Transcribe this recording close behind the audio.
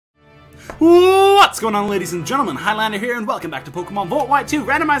What's going on, ladies and gentlemen? Highlander here, and welcome back to Pokemon Volt Y2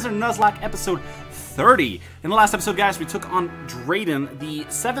 Randomizer Nuzlocke episode 30. In the last episode, guys, we took on Drayano, the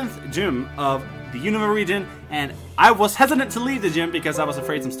 7th gym of the Unova region, and I was hesitant to leave the gym because I was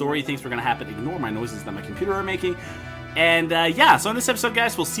afraid some story things were going to happen. Ignore my noises that my computer are making. And yeah, so in this episode,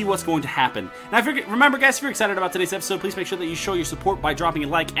 guys, we'll see what's going to happen. Now, remember, guys, if you're excited about today's episode, please make sure that you show your support by dropping a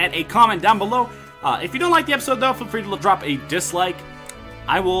like and a comment down below. If you don't like the episode, though, feel free to drop a dislike.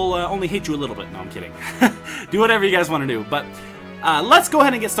 I will only hate you a little bit. No, I'm kidding. Do whatever you guys want to do. But let's go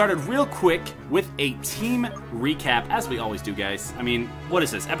ahead and get started real quick with a team recap, as we always do, guys. I mean, what is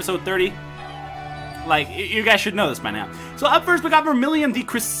this, episode 30? Like, you guys should know this by now. So up first, we got Vermilion the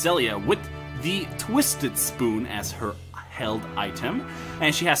Cresselia with the Twisted Spoon as her held item.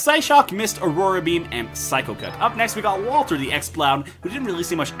 And she has Psyshock, Mist, Aurora Beam, and Psycho Cut. Up next, we got Walter the Exploud, who didn't really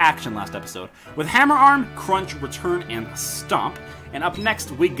see much action last episode, with Hammer Arm, Crunch, Return, and Stomp. And up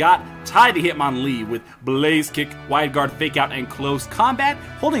next, we got Ty the Hitmonlee with Blaze Kick, Wide Guard, Fake Out, and Close Combat,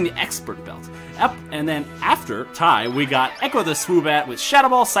 holding the Expert Belt. And then after Ty, we got Echo the Swoobat with Shadow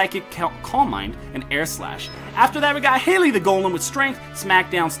Ball, Psychic, Calm Mind, and Air Slash. After that, we got Haley the Golem with Strength,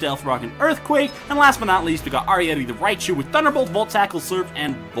 Smackdown, Stealth Rock, and Earthquake. And last but not least, we got Ariete the Raichu with Thunderbolt, Volt Tackle, Surf,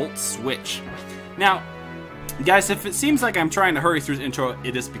 and Volt Switch. Now, guys, if it seems like I'm trying to hurry through the intro,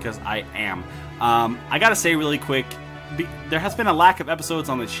 it is because I am. I gotta say really quick, there has been a lack of episodes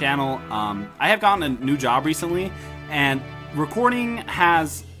on the channel. I have gotten a new job recently, and recording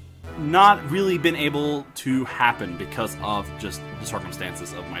has not really been able to happen because of just the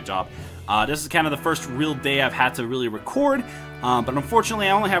circumstances of my job. This is kind of the first real day I've had to really record, but unfortunately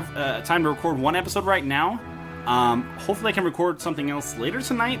I only have time to record one episode right now. Hopefully I can record something else later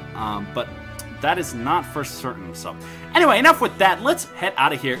tonight, but that is not for certain. So anyway, enough with that. Let's head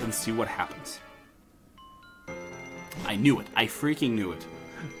out of here and see what happens. I knew it. I freaking knew it.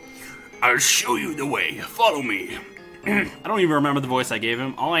 I'll show you the way. Follow me. I don't even remember the voice I gave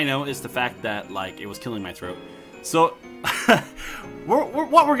him. All I know is the fact that, like, it was killing my throat. So, what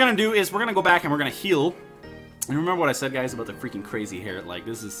we're going to do is we're going to go back and we're going to heal. And remember what I said, guys, about the freaking crazy hair. Like,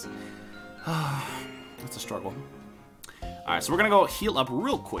 this is... it's a struggle. Alright, so we're going to go heal up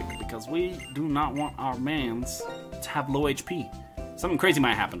real quick because we do not want our mans to have low HP. Something crazy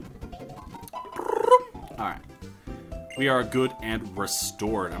might happen. Alright. We are good and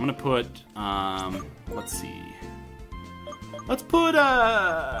restored. I'm gonna put, let's see. Let's put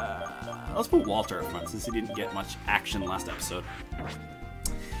Walter up front since he didn't get much action last episode.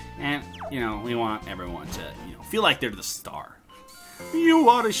 And, you know, we want everyone to, you know, feel like they're the star. You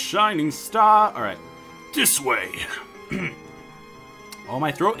are a shining star. Alright, this way. Oh,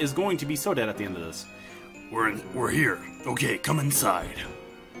 my throat is going to be so dead at the end of this. We're here. Okay, come inside.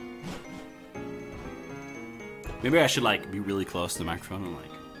 Maybe I should, like, be really close to the microphone and, like,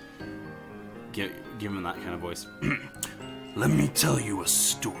 give him that kind of voice. Let me tell you a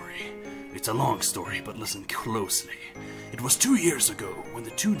story. It's a long story, but listen closely. It was 2 years ago when the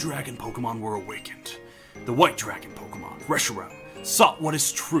two dragon Pokemon were awakened. The white dragon Pokemon, Reshiram, sought what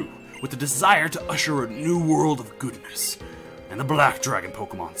is true with the desire to usher a new world of goodness. And the black dragon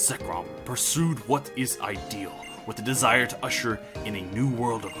Pokemon, Zekrom, pursued what is ideal with the desire to usher in a new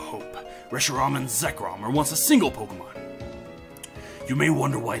world of hope. Reshiram and Zekrom were once a single Pokemon. You may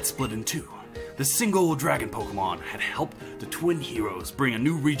wonder why it split in two. The single dragon Pokemon had helped the twin heroes bring a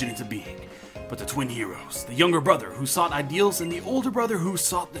new region into being. But the twin heroes, the younger brother who sought ideals and the older brother who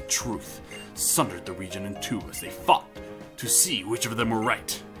sought the truth, sundered the region in two as they fought to see which of them were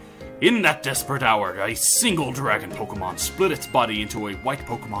right. In that desperate hour, a single dragon Pokemon split its body into a white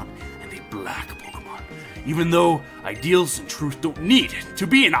Pokemon and a black Pokemon. Even though ideals and truth don't need to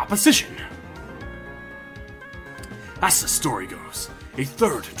be in opposition. As the story goes, a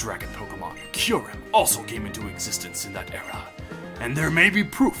third dragon Pokemon, Kyurem, also came into existence in that era. And there may be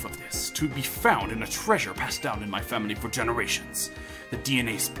proof of this to be found in a treasure passed down in my family for generations. The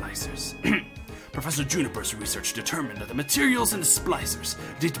DNA splicers. Professor Juniper's research determined that the materials in the splicers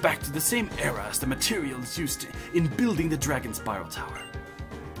date back to the same era as the materials used in building the Dragon Spiral Tower.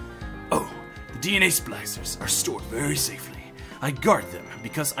 Oh, the DNA splicers are stored very safely. I guard them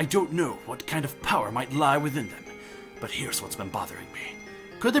because I don't know what kind of power might lie within them. But here's what's been bothering me.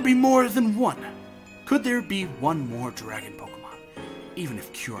 Could there be more than one? Could there be one more dragon Pokemon? Even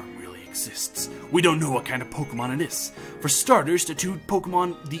if Kyurem really exists, we don't know what kind of Pokemon it is. For starters, the two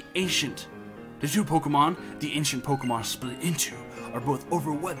Pokemon the ancient Pokemon split into are both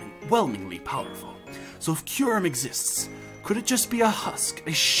overwhelmingly powerful. So if Kyurem exists, could it just be a husk,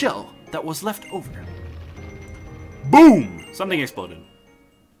 a shell that was left over? Boom! Something exploded.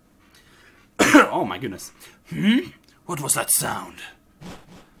 Oh my goodness. What was that sound?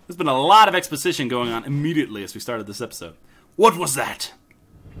 There's been a lot of exposition going on immediately as we started this episode. What was that?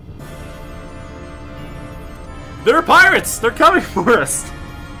 They're pirates! They're coming for us!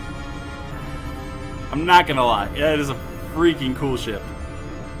 I'm not gonna lie, it is a freaking cool ship.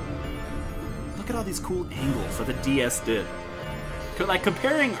 Look at all these cool angles that the DS did. Like,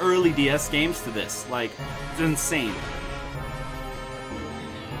 comparing early DS games to this, like, it's insane.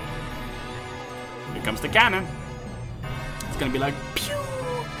 Here comes the cannon. It's gonna be like, pew!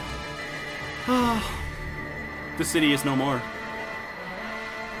 The city is no more.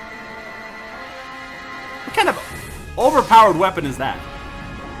 What kind of overpowered weapon is that?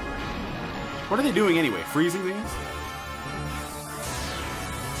 What are they doing anyway? Freezing things?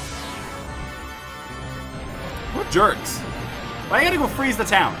 What jerks? Why you gotta go freeze the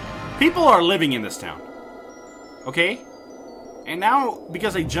town? People are living in this town. Okay? And now,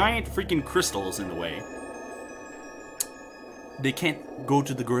 because a giant freaking crystal is in the way, they can't go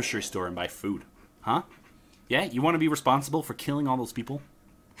to the grocery store and buy food. Huh? Yeah? You want to be responsible for killing all those people?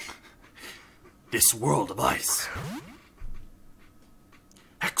 This world of ice.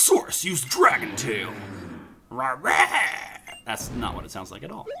 Hexorus used Dragon Tail. That's not what it sounds like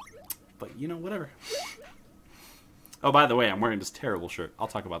at all. But, you know, whatever. Oh, by the way, I'm wearing this terrible shirt. I'll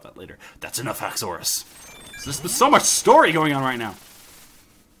talk about that later. That's enough, Hexorus. There's so much story going on right now.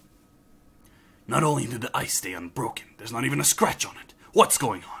 Not only did the ice stay unbroken, there's not even a scratch on it. What's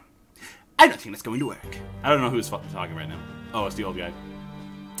going on? I don't think that's going to work. I don't know who's talking right now. Oh, it's the old guy.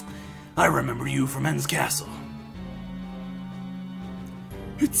 I remember you from En's Castle.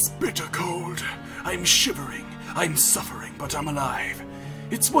 It's bitter cold. I'm shivering. I'm suffering, but I'm alive.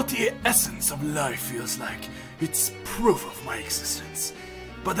 It's what the essence of life feels like. It's proof of my existence.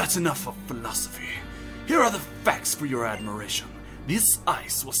 But that's enough of philosophy. Here are the facts for your admiration. This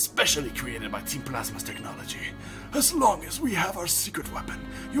ice was specially created by Team Plasma's technology. As long as we have our secret weapon,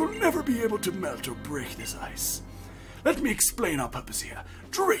 you'll never be able to melt or break this ice. Let me explain our purpose here.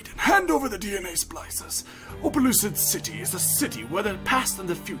 Drayden, hand over the DNA splicers. Opelucid City is a city where the past and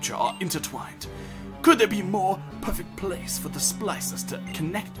the future are intertwined. Could there be more perfect place for the splicers to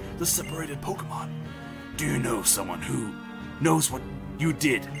connect the separated Pokemon? Do you know someone who knows what you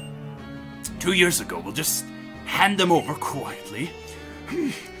did 2 years ago? We'll just hand them over quietly.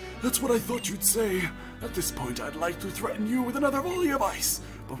 That's what I thought you'd say. At this point, I'd like to threaten you with another volley of ice,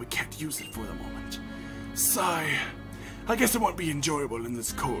 but we can't use it for the moment. Sigh. I guess it won't be enjoyable in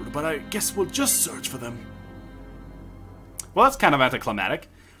this cold, but I guess we'll just search for them. Well, that's kind of anticlimactic.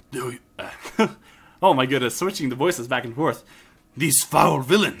 Oh my goodness, switching the voices back and forth. These foul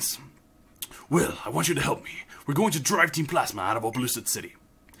villains. Well, I want you to help me. We're going to drive Team Plasma out of Opelucid City.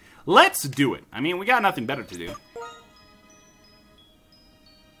 Let's do it. I mean, we got nothing better to do.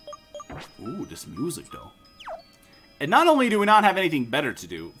 Ooh, this music, though. And not only do we not have anything better to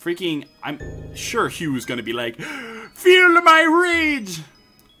do, freaking, I'm sure Hugh's gonna be like, feel my rage!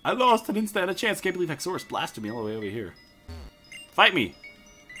 I lost and instead a chance. Can't believe Hexorus blasted me all the way over here. Fight me!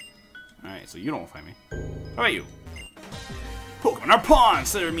 Alright, so you don't fight me. How about you? Pokemon are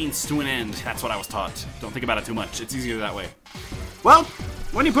pawns! There means to an end. That's what I was taught. Don't think about it too much. It's easier that way. Well,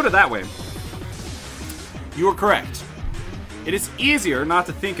 when you put it that way, you are correct. It is easier not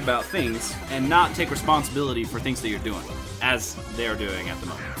to think about things and not take responsibility for things that you're doing, as they're doing at the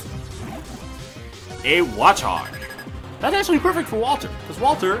moment. A Watchog. That's actually perfect for Walter, because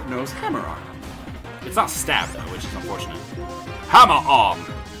Walter knows Hammer Arm. It's not Stab, though, which is unfortunate. Hammer Arm!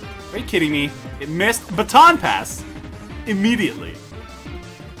 Are you kidding me? It missed Baton Pass immediately.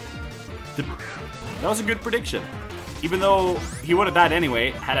 That was a good prediction. Even though he would have died anyway,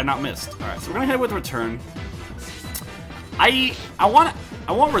 had I not missed. Alright, so we're gonna hit with Return. I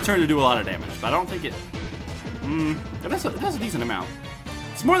want Return to do a lot of damage, but I don't think it... it does a decent amount.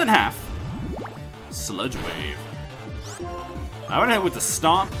 It's more than half. Sludge Wave. I went ahead with the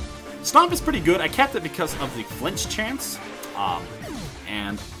Stomp. Stomp is pretty good. I kept it because of the flinch chance.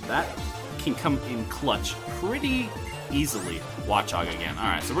 And that can come in clutch pretty easily. Watchog again.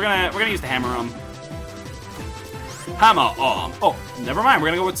 Alright, so we're gonna use the Hammer Arm. Hammer Arm. Oh, never mind. We're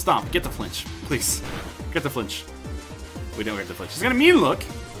gonna go with Stomp. Get the flinch. Please. Get the flinch. We don't get the flinch. He's got a mean look.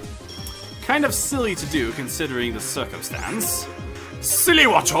 Kind of silly to do considering the circumstance. Silly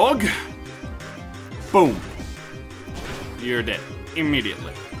Watchog! Boom. You're dead.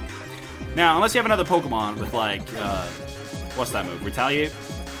 Immediately. Now, unless you have another Pokemon with like, what's that move? Retaliate?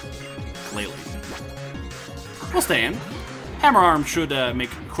 Glalie. We'll stay in. Hammer Arm should make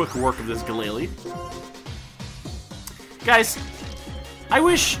quick work of this Glalie. Guys, I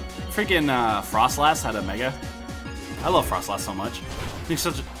wish freaking Frostlass had a Mega. I love Frostlass so much. I think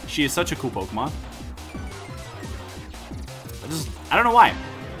she is such a cool Pokemon. I don't know why.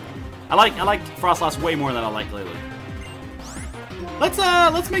 I like Frostlass way more than I like Layla.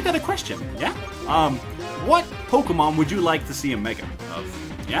 Let's make that a question. Yeah. What Pokemon would you like to see a Mega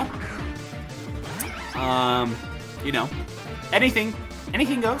of? Yeah. You know, anything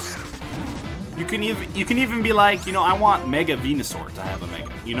goes. You can even be like, you know, I want Mega Venusaur to have a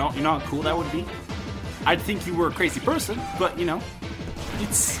Mega. You know how cool that would be? I'd think you were a crazy person, but you know,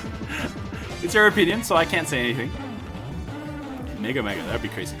 it's your opinion, so I can't say anything. Mega, that'd be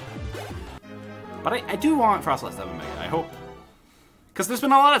crazy. But I do want Frostlass to have a Mega, I hope. Because there's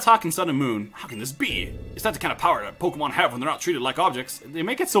been a lot of talk in Sun and Moon. How can this be? Is that the kind of power that Pokemon have when they're not treated like objects? They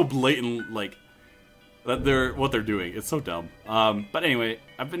make it so blatant, like, that what they're doing. It's so dumb. But anyway,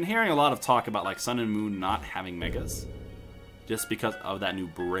 I've been hearing a lot of talk about like Sun and Moon not having Megas. Just because of that new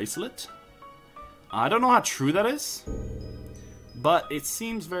bracelet. I don't know how true that is. But it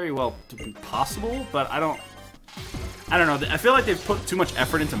seems very well to be possible, but I don't know. I feel like they've put too much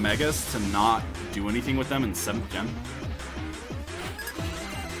effort into Megas to not do anything with them in 7th Gen.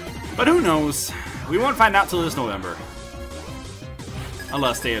 But who knows? We won't find out till this November.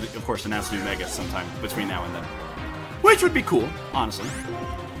 Unless they, of course, announce new Megas sometime between now and then. Which would be cool, honestly.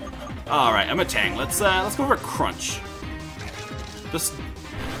 Alright, I'm a Tang. Let's go over Crunch.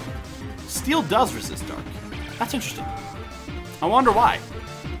 Steel does resist Dark. That's interesting. I wonder why.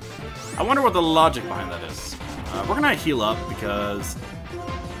 I wonder what the logic behind that is. We're gonna heal up because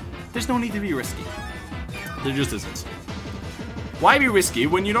there's no need to be risky. There just isn't. Why be risky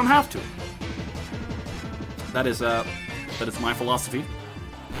when you don't have to? That is my philosophy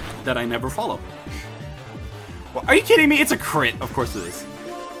that I never follow. Well, are you kidding me? It's a crit. Of course it is.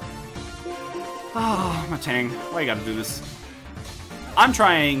 Oh, my Tang. Why you gotta do this? I'm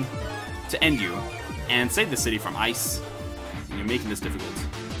trying to end you and save the city from ice. And you're making this difficult.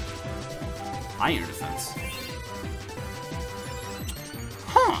 Iron defense.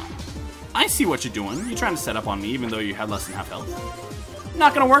 Huh. I see what you're doing. You're trying to set up on me even though you had less than half health.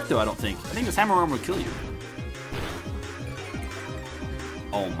 Not gonna work though, I don't think. I think this hammer arm will kill you.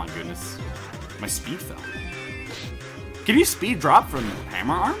 Oh my goodness. My speed fell. Can you speed drop from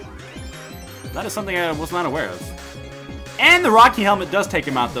hammer arm? That is something I was not aware of. And the Rocky Helmet does take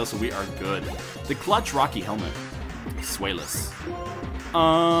him out though, so we are good. The clutch Rocky Helmet. Swayless.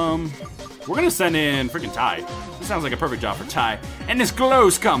 We're gonna send in freaking Ty. This sounds like a perfect job for Ty. And this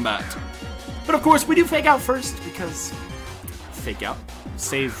close combat. But of course, we do fake out first because fake out,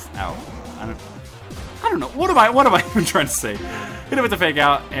 save out. I don't know. What am I even trying to say? Hit it with the fake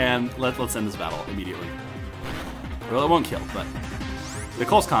out and let's end this battle immediately. Well, it won't kill, but the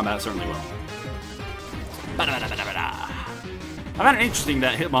close combat certainly will. I find it interesting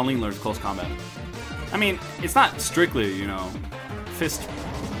that Hitmonlee learns close combat. I mean, it's not strictly, you know, fist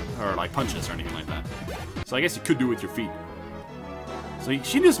or like punches or anything like that. So I guess you could do it with your feet. So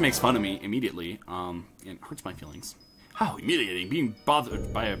she just makes fun of me immediately, and it hurts my feelings. How humiliating! Being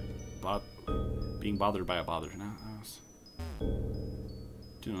bothered by a bother. No,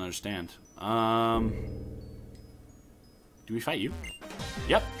 didn't understand. Do we fight you?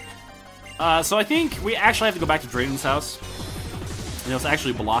 Yep. So I think we actually have to go back to Drayden's house. You know, it's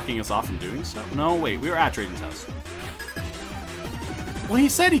actually blocking us off from doing so. No, wait, we were at Drayden's house. Well, he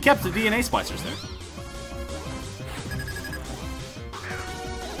said he kept the DNA splicers there.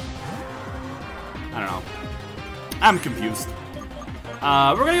 I don't know. I'm confused.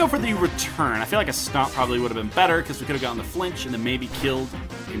 We're gonna go for the return. I feel like a Stomp probably would have been better because we could have gotten the flinch and then maybe killed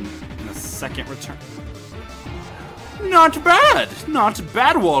in a second return. Not bad! Not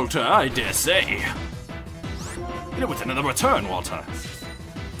bad, Walter, I dare say. You know, with another return, Walter.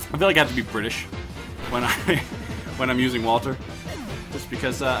 I feel like I have to be British when I'm using Walter. Just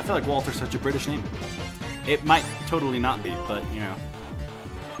because I feel like Walter's such a British name. It might totally not be, but, you know.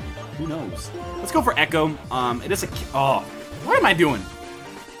 Who knows? Let's go for Echo. It is a... Oh, what am I doing?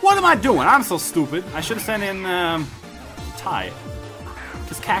 What am I doing? I'm so stupid. I should have sent in Ty.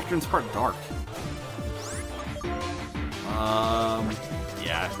 Because Cacturin's part dark.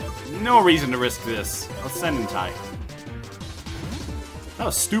 Yeah. No reason to risk this. Let's send in Ty. That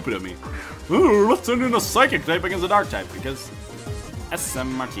was stupid of me. Ooh, let's send in a Psychic type against a Dark type, because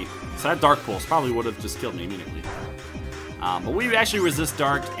SMRT. So that Dark Pulse probably would have just killed me immediately. But we actually resist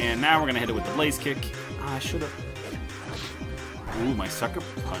Dark, and now we're going to hit it with the Blaze Kick. I should have... Ooh, my Sucker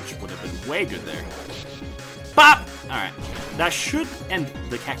Punch would have been way good there. Bop! Alright. That should end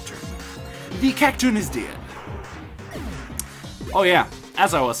the Cacturn. The Cacturn is dead. Oh yeah,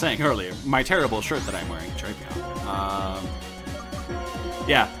 as I was saying earlier, my terrible shirt that I'm wearing, Drayano.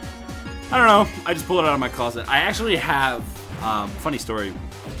 Yeah. I don't know, I just pulled it out of my closet. I actually have, funny story.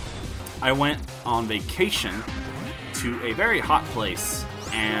 I went on vacation to a very hot place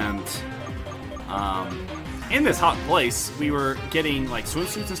And in this hot place, we were getting like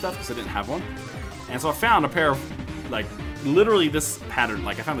swimsuits and stuff because I didn't have one. And so I found a pair of like literally this pattern.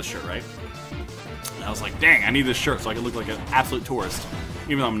 Like I found this shirt, right? And I was like, dang, I need this shirt so I can look like an absolute tourist,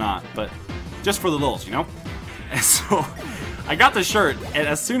 even though I'm not. But just for the lulz, you know. And so I got the shirt, and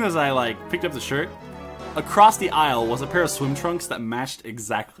as soon as I like picked up the shirt, across the aisle was a pair of swim trunks that matched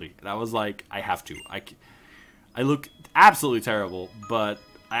exactly. And I was like, I have to. I look absolutely terrible, but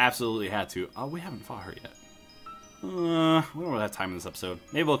I absolutely had to. Oh, we haven't fought her yet. We don't really have time in this episode.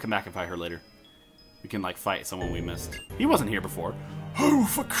 Maybe we'll come back and fight her later. We can, like, fight someone we missed. He wasn't here before. Oh,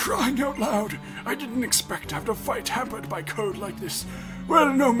 for crying out loud. I didn't expect to have to fight hampered by code like this.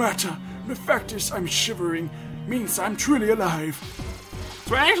 Well, no matter. The fact is, I'm shivering. Means I'm truly alive.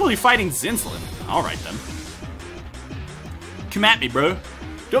 So we're actually fighting Zinslin. Alright, then. Come at me, bro.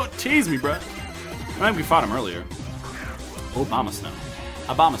 Don't tease me, bro. I think we fought him earlier. Obama Snow.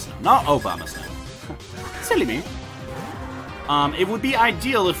 Obama Snow. Not Obama Snow. Silly me. It would be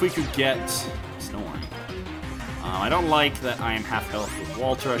ideal if we could get Snoring. I don't like that I am half health with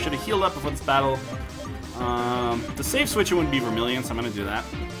Walter. I should have healed up before this battle. The save switch wouldn't be Vermilion, so I'm going to do that.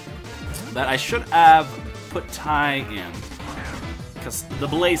 But I should have put Ty in. Because the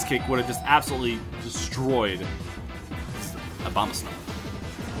Blaze Kick would have just absolutely destroyed Obama Snow.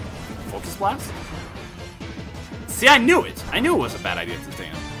 Focus Blast? See, I knew it! I knew it was a bad idea to stay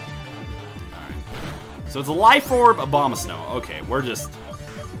in. Alright. So it's a Life Orb, Obama Snow. Okay, we're just...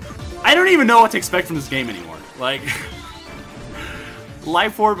 I don't even know what to expect from this game anymore. Like...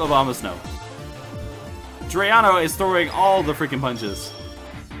 Life Orb, Obama Snow. Drayano is throwing all the freaking punches.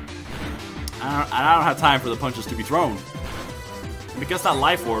 I don't have time for the punches to be thrown. Because that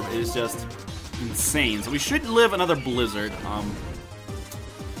Life Orb is just insane. So we should live another Blizzard. I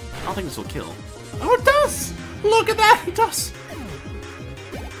don't think this will kill. Oh, it does! Look at that! It does!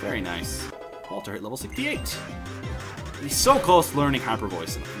 Very nice. Walter hit level 68. He's so close to learning Hyper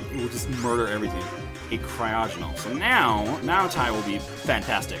Voice. It will just murder everything. A Cryogonal. So now Ty will be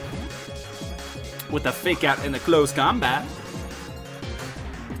fantastic. With the fake out in the close combat.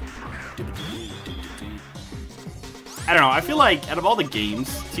 I don't know, I feel like out of all the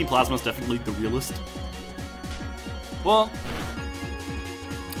games, Team Plasma is definitely the realest. Well,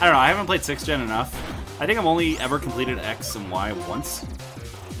 I don't know, I haven't played 6th Gen enough. I think I've only ever completed X and Y once.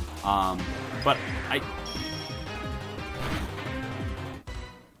 But I...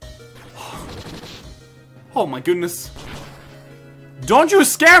 Oh my goodness. Don't you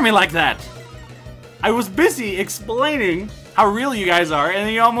scare me like that! I was busy explaining how real you guys are, and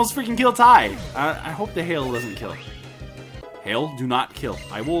then you almost freaking kill Ty. I hope the hail doesn't kill. Hail, do not kill.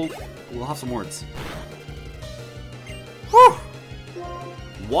 We'll have some words. Whew!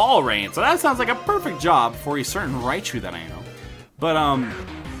 Wall Rain. So that sounds like a perfect job for a certain Raichu that I know. But,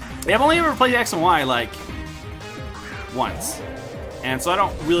 yeah, I've only ever played X and Y, like, once. And so I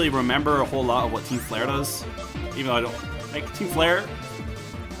don't really remember a whole lot of what Team Flare does. Even though I don't... Like, Team Flare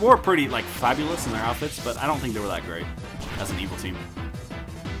were pretty, like, fabulous in their outfits, but I don't think they were that great as an evil team.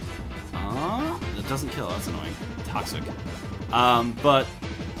 It doesn't kill. That's annoying. Toxic. But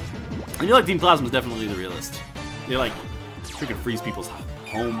I feel like Team Plasma is definitely the realist. They, like, freaking freeze people's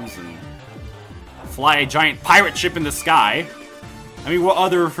homes and fly a giant pirate ship in the sky. I mean, what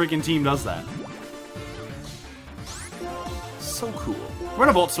other freaking team does that? So cool. We're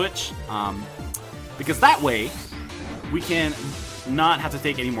gonna Volt Switch, because that way we can not have to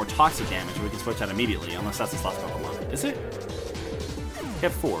take any more toxic damage. We can switch out immediately, unless that's the last Pokemon. Is it? We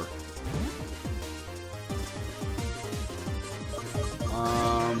have 4.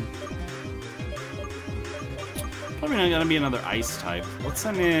 Probably not gonna be another Ice type. Let's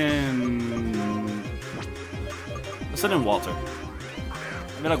send in... Let's send in Walter.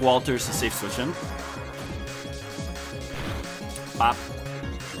 I feel like Walter's a safe switch in. Bop.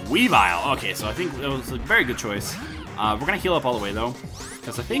 Weavile. Okay, so I think it was a very good choice. We're gonna heal up all the way though,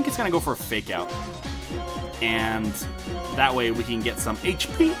 because I think it's gonna go for a fake out, and that way we can get some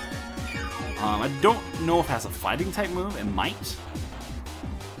HP. I don't know if it has a fighting type move. It might.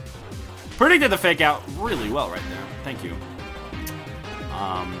 Predicted the fake out really well right there. Thank you.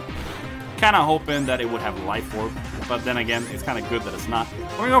 Kind of hoping that it would have Life Orb, but then again, it's kind of good that it's not.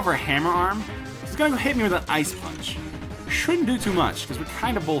 We're gonna go for a Hammer Arm. It's gonna hit me with an Ice Punch. Shouldn't do too much because we're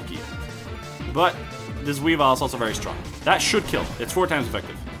kind of bulky, but this Weavile is also very strong. That should kill. It's 4 times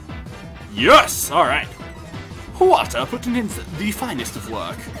effective. Yes! All right. Walter putting in the finest of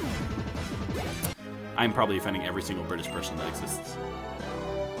work. I'm probably offending every single British person that exists.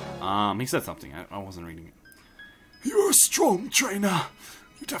 He said something. I wasn't reading it. You're a strong trainer.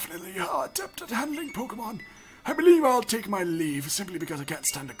 You definitely are adept at handling Pokemon. I believe I'll take my leave simply because I can't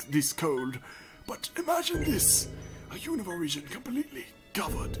stand this cold. But imagine this, a universe completely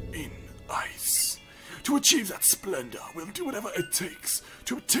covered in ice. To achieve that splendor, we'll do whatever it takes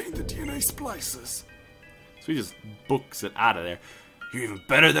to obtain the DNA splices. So he just books it out of there. You're even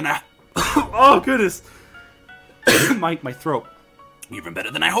better than I... Oh, goodness. my throat. You're even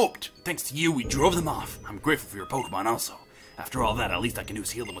better than I hoped. Thanks to you, we drove them off. I'm grateful for your Pokemon also. After all that, at least I can do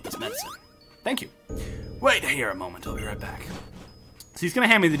is heal them with this medicine. Thank you. Wait here a moment, I'll be right back. So he's going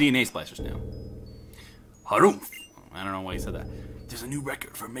to hand me the DNA splicers now. Harumph. I don't know why he said that. There's a new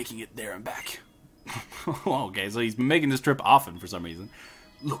record for making it there and back. Okay, so he's been making this trip often for some reason.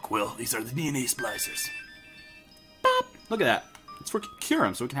 Look, Will, these are the DNA splicers. Bop. Look at that. It's for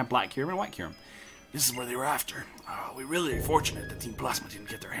Kyurem, so we can have black Kyurem and white Kyurem. This is where they were after. We're really fortunate that Team Plasma didn't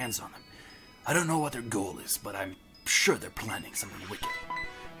get their hands on them. I don't know what their goal is, but I'm sure they're planning something wicked.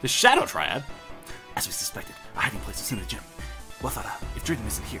 The Shadow Triad? As we suspected, a hiding place is in the gym. Well thought out. If Drayden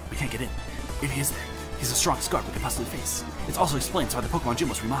isn't here, we can't get in. If he is there, he's the strongest guard we could possibly face. It also explains why the Pokemon gym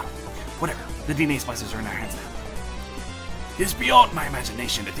was remodeled. Whatever, the DNA splicers are in our hands now. It is beyond my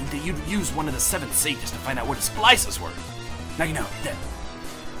imagination to think that you'd use one of the 7 sages to find out where the splices were. Now you know, then.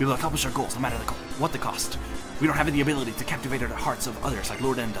 We will accomplish our goals no matter what the cost. We don't have the ability to captivate the hearts of others like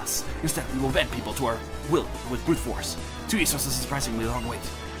Lord N does. Instead, we will bend people to our will with brute force. 2 years is a surprisingly long wait.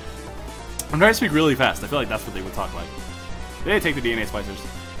 I'm trying to speak really fast. I feel like that's what they would talk like. They take the DNA splicers.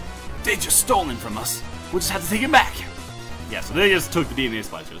 They just stolen from us. We'll just have to take it back. Yeah, so they just took the DNA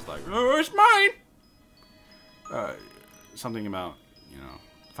splicers. Like, oh, it's mine. Something about, you know,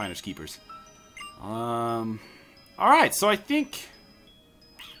 finders keepers. All right, so I think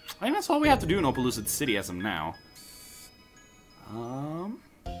that's all we have to do in Opaloosa City as of now.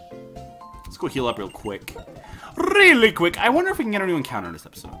 Let's go heal up real quick. Really quick. I wonder if we can get a new encounter in this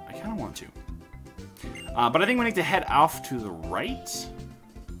episode. I kind of want to. But I think we need to head off to the right.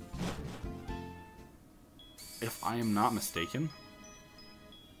 If I am not mistaken.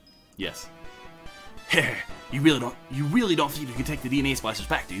 Yes. You really don't think you can take the DNA splicers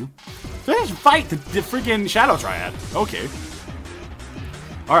back, do you? Let's fight the freaking Shadow Triad. Okay.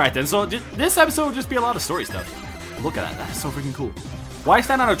 Alright then, so this episode will just be a lot of story stuff. Look at that, that is so freaking cool. Why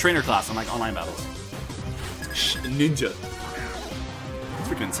stand on a trainer class on like online battles? Ninja. It's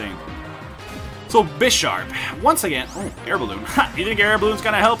freaking insane. So Bisharp, once again, oh, air balloon. You think air balloon's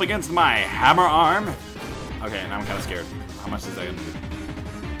gonna help against my hammer arm? Okay, now I'm kind of scared. How much is that gonna do?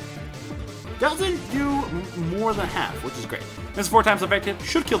 Doesn't do more than half, which is great. This is 4 times effective,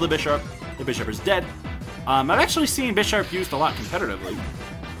 should kill the Bisharp. The Bisharp is dead. I've actually seen Bisharp used a lot competitively.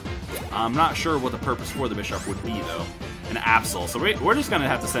 I'm not sure what the purpose for the Bisharp would be, though. An Absol, so we're just gonna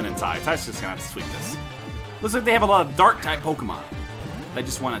have to send in Ty. Ty's just gonna have to sweep this. Looks like they have a lot of Dark-type Pokemon. They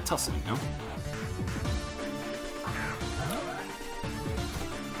just want to tussle, you know?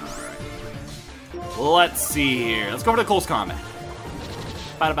 Alright. Let's see here. Let's go over to close combat.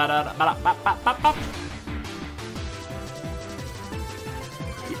 The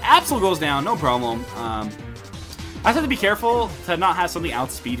Absol goes down, no problem. I just have to be careful to not have something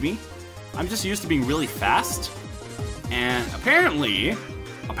outspeed me. I'm just used to being really fast. And apparently,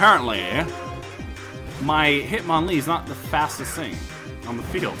 my Hitmonlee is not the fastest thing on the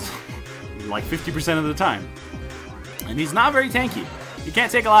field. Like 50% of the time. And he's not very tanky. He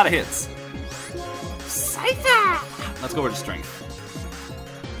can't take a lot of hits. Scyther! Let's go over to strength.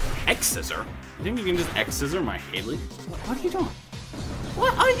 X-Scissor? You think you can just X-Scissor my Haley? What are you doing?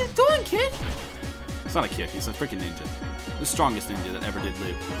 What are you doing, kid? It's not a kid, he's a freaking ninja. The strongest ninja that ever did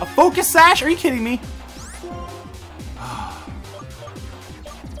live. A Focus Sash? Are you kidding me?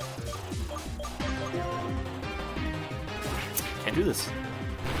 Can't do this.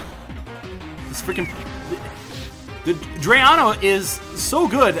 This freaking... The Drayano is so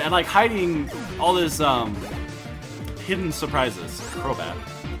good at like hiding all this hidden surprises. Crobat.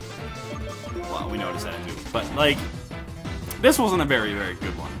 Well, we noticed that too. But like, this wasn't a very, very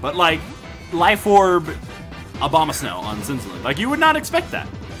good one. But like, Life Orb Abomasnow on Zinzalin. Like, you would not expect that.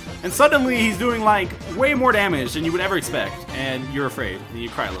 And suddenly he's doing like way more damage than you would ever expect. And you're afraid. And you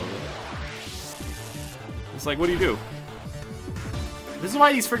cry a little bit. It's like, what do you do? This is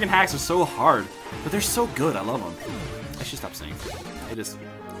why these freaking hacks are so hard. But they're so good, I love them. I should stop saying it. It is...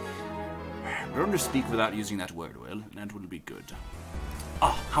 Learn to speak without using that word, Will. That will be good.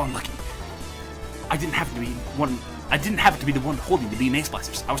 Oh, how unlucky. I didn't have to be the one holding the DNA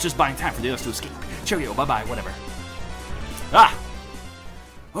splicers. I was just buying time for the others to escape. Cheerio, bye-bye, whatever. Ah!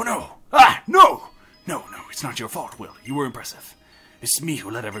 Oh no! Ah! No! No, it's not your fault, Will. You were impressive. It's me who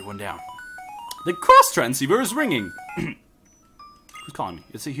let everyone down. The cross transceiver is ringing. Who's calling me?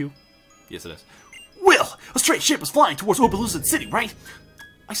 Is it Hugh? Yes, it is. Will! Will, a straight ship is flying towards Obelucid City, right?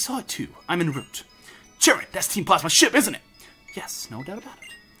 I saw it too. I'm en route. Charon, that's Team Plasma's ship, isn't it? Yes, no doubt about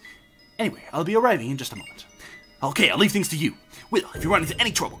it. Anyway, I'll be arriving in just a moment. Okay, I'll leave things to you. Will, if you run into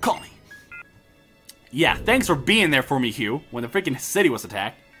any trouble, call me. Yeah, thanks for being there for me, Hugh, when the freaking city was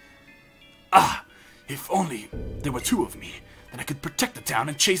attacked. Ah, if only there were two of me, then I could protect the town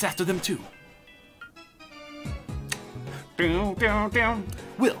and chase after them too. Will,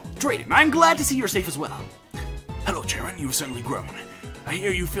 Drayden, I'm glad to see you're safe as well. Hello, Charon, you've certainly grown. I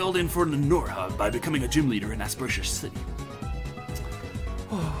hear you filled in for Lenora by becoming a gym leader in Aspersia City.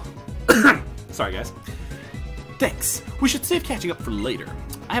 Sorry, guys. Thanks. We should save catching up for later.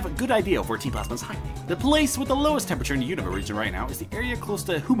 I have a good idea of where Team Plasma's hiding. The place with the lowest temperature in the Unova region right now is the area close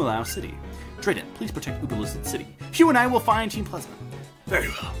to Humalau City. Drayden, please protect Obelucid City. Hugh and I will find Team Plasma. Very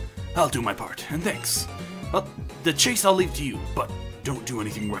well. I'll do my part, and thanks. Well, the chase I'll leave to you, but don't do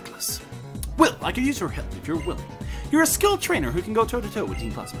anything reckless. Will, I could use your help if you're willing. You're a skilled trainer who can go toe-to-toe with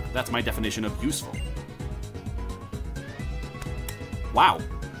Team Plasma. That's my definition of useful. Wow.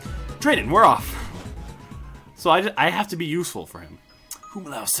 Drayden, we're off. So I have to be useful for him.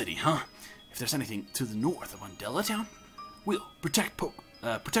 Humalau City, huh? If there's anything to the north of Undella Town, we'll protect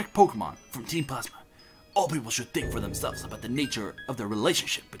Pokemon from Team Plasma. All people should think for themselves about the nature of the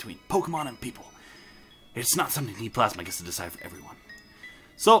relationship between Pokemon and people. It's not something Team Plasma gets to decide for everyone.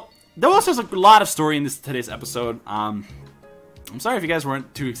 So, there was just a lot of story in today's episode. I'm sorry if you guys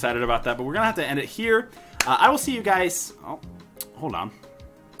weren't too excited about that, but we're going to have to end it here. I will see you guys... Oh, hold on.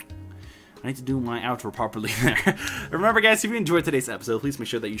 I need to do my outro properly there. Remember, guys, if you enjoyed today's episode, please make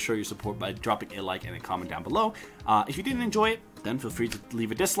sure that you show your support by dropping a like and a comment down below. If you didn't enjoy it, then feel free to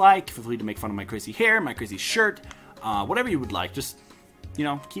leave a dislike. Feel free to make fun of my crazy hair, my crazy shirt, whatever you would like. Just, you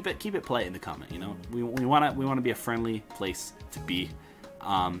know, keep it polite in the comment. You know, we want to be a friendly place to be.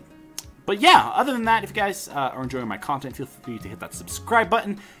 But yeah, other than that, if you guys are enjoying my content, feel free to hit that subscribe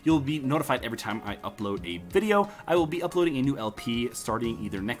button. You'll be notified every time I upload a video. I will be uploading a new LP starting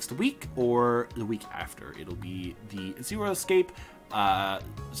either next week or the week after. It'll be the Zero Escape,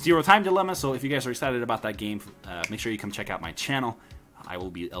 Zero Time Dilemma. So if you guys are excited about that game, make sure you come check out my channel. I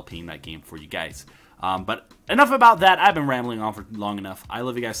will be LPing that game for you guys. But enough about that. I've been rambling on for long enough. I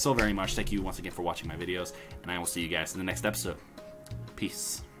love you guys so very much. Thank you once again for watching my videos, and I will see you guys in the next episode.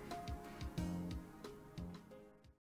 Peace.